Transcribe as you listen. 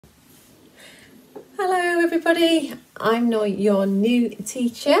Hello everybody, I'm your new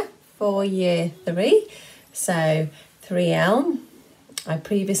teacher for year 3, so 3 Elm. I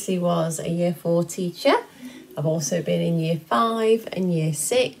previously was a year 4 teacher. I've also been in year 5 and year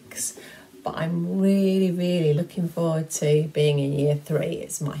 6, but I'm really looking forward to being in year 3.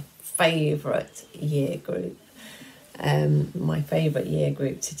 It's my favourite year group,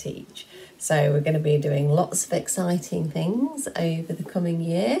 to teach. So we're going to be doing lots of exciting things over the coming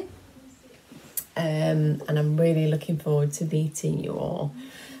year. And I'm really looking forward to meeting you all.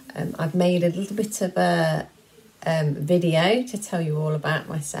 I've made a little bit of a video to tell you all about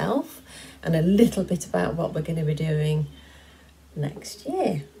myself and a little bit about what we're going to be doing next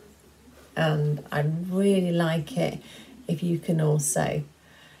year. And I'd really like it if you can also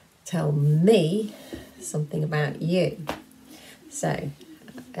tell me something about you. So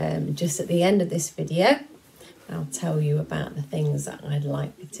just at the end of this video, I'll tell you about the things that I'd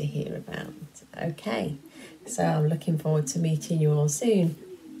like to hear about. Okay, so I'm looking forward to meeting you all soon.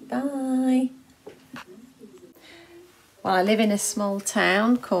 Bye. Well, I live in a small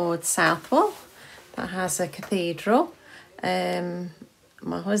town called Southwell that has a cathedral. I've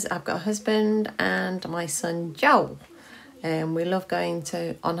got a husband and my son Joel. We love going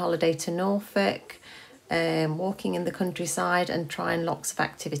on holiday to Norfolk, walking in the countryside and trying lots of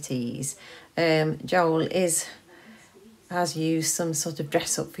activities. Joel has used some sort of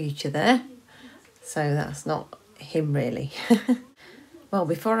dress up feature there, so that's not him really. Well,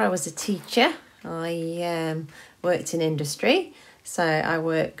 before I was a teacher, I worked in industry. So I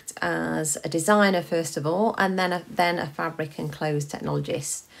worked as a designer first of all, and then a fabric and clothes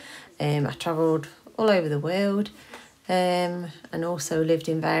technologist. I travelled all over the world and also lived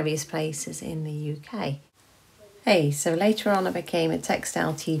in various places in the UK. So later on I became a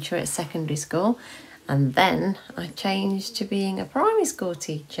textile teacher at secondary school, and then I changed to being a primary school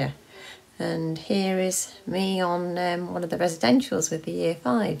teacher. And here is me on one of the residentials with the year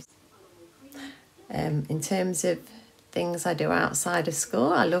 5s. In terms of things I do outside of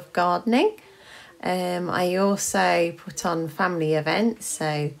school, I love gardening. I also put on family events,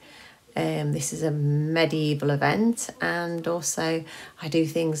 so this is a medieval event, and also I do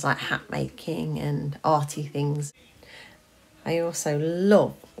things like hat making and arty things. I also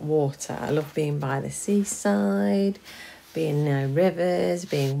love water. I love being by the seaside, being near rivers,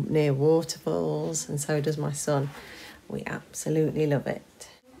 being near waterfalls, and so does my son. We absolutely love it.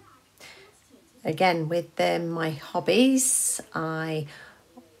 Again, with my hobbies, I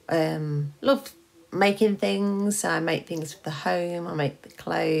love making things. I make things for the home, I make the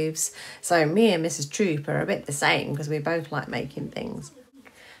clothes. So me and Mrs. Troop are a bit the same because we both like making things.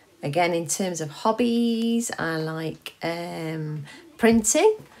 Again, in terms of hobbies, I like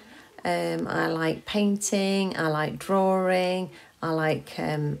printing, I like painting, I like drawing, I like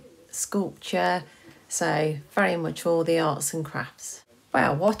sculpture, so very much all the arts and crafts.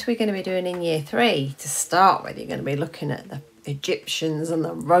 Well, what are we going to be doing in year 3? To start with, you're going to be looking at the Egyptians and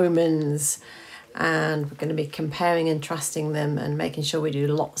the Romans, and we're going to be comparing and contrasting them and making sure we do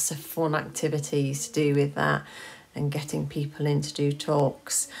lots of fun activities to do with that and getting people in to do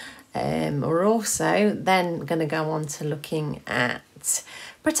talks. We're also then going to go on to looking at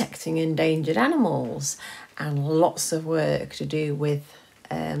protecting endangered animals and lots of work to do with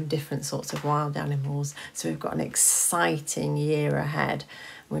different sorts of wild animals. So we've got an exciting year ahead.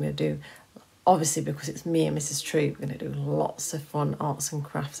 We're going to do, obviously because it's me and Mrs. Troop, we're going to do lots of fun arts and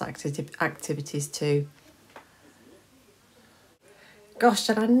crafts activities too. Gosh,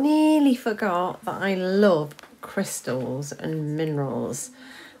 and I nearly forgot that I love crystals and minerals.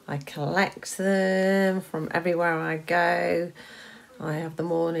 I collect them from everywhere I go. I have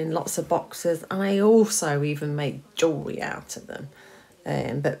them all in lots of boxes, and I also even make jewellery out of them.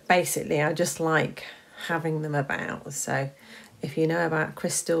 But basically I just like having them about. So if you know about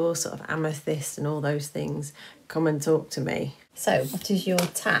crystals, sort of amethyst and all those things, come and talk to me. So what is your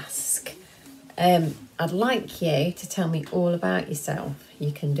task? I'd like you to tell me all about yourself.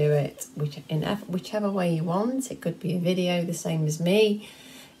 You can do it in whichever way you want. It could be a video the same as me.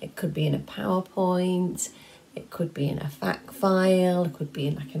 It could be in a PowerPoint. It could be in a fact file. It could be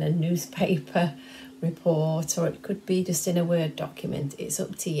in a newspaper report, or it could be just in a Word document. It's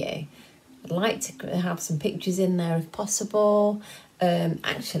up to you. I'd like to have some pictures in there if possible.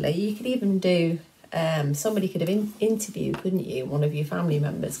 Actually, you could even do, somebody could have interviewed, couldn't you? One of your family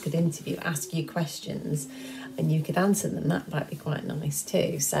members could interview, ask you questions, and you could answer them. That might be quite nice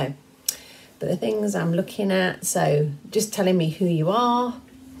too. So, but the things I'm looking at, so just telling me who you are,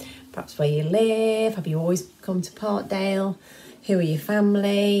 perhaps where you live, have you always come to Parkdale, who are your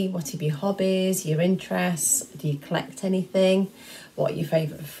family, what are your hobbies, your interests, do you collect anything, what are your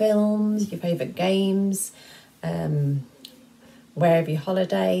favourite films, your favourite games, where have you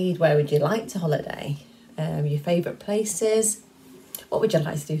holidayed, where would you like to holiday, your favourite places, what would you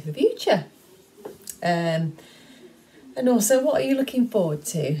like to do for the future, and also what are you looking forward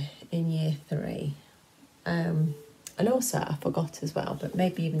to in year 3. And also I forgot as well, but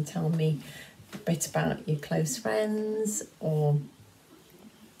maybe even tell me a bit about your close friends or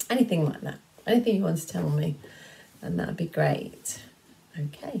anything like that, anything you want to tell me, and that'd be great.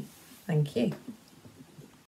 Okay, thank you.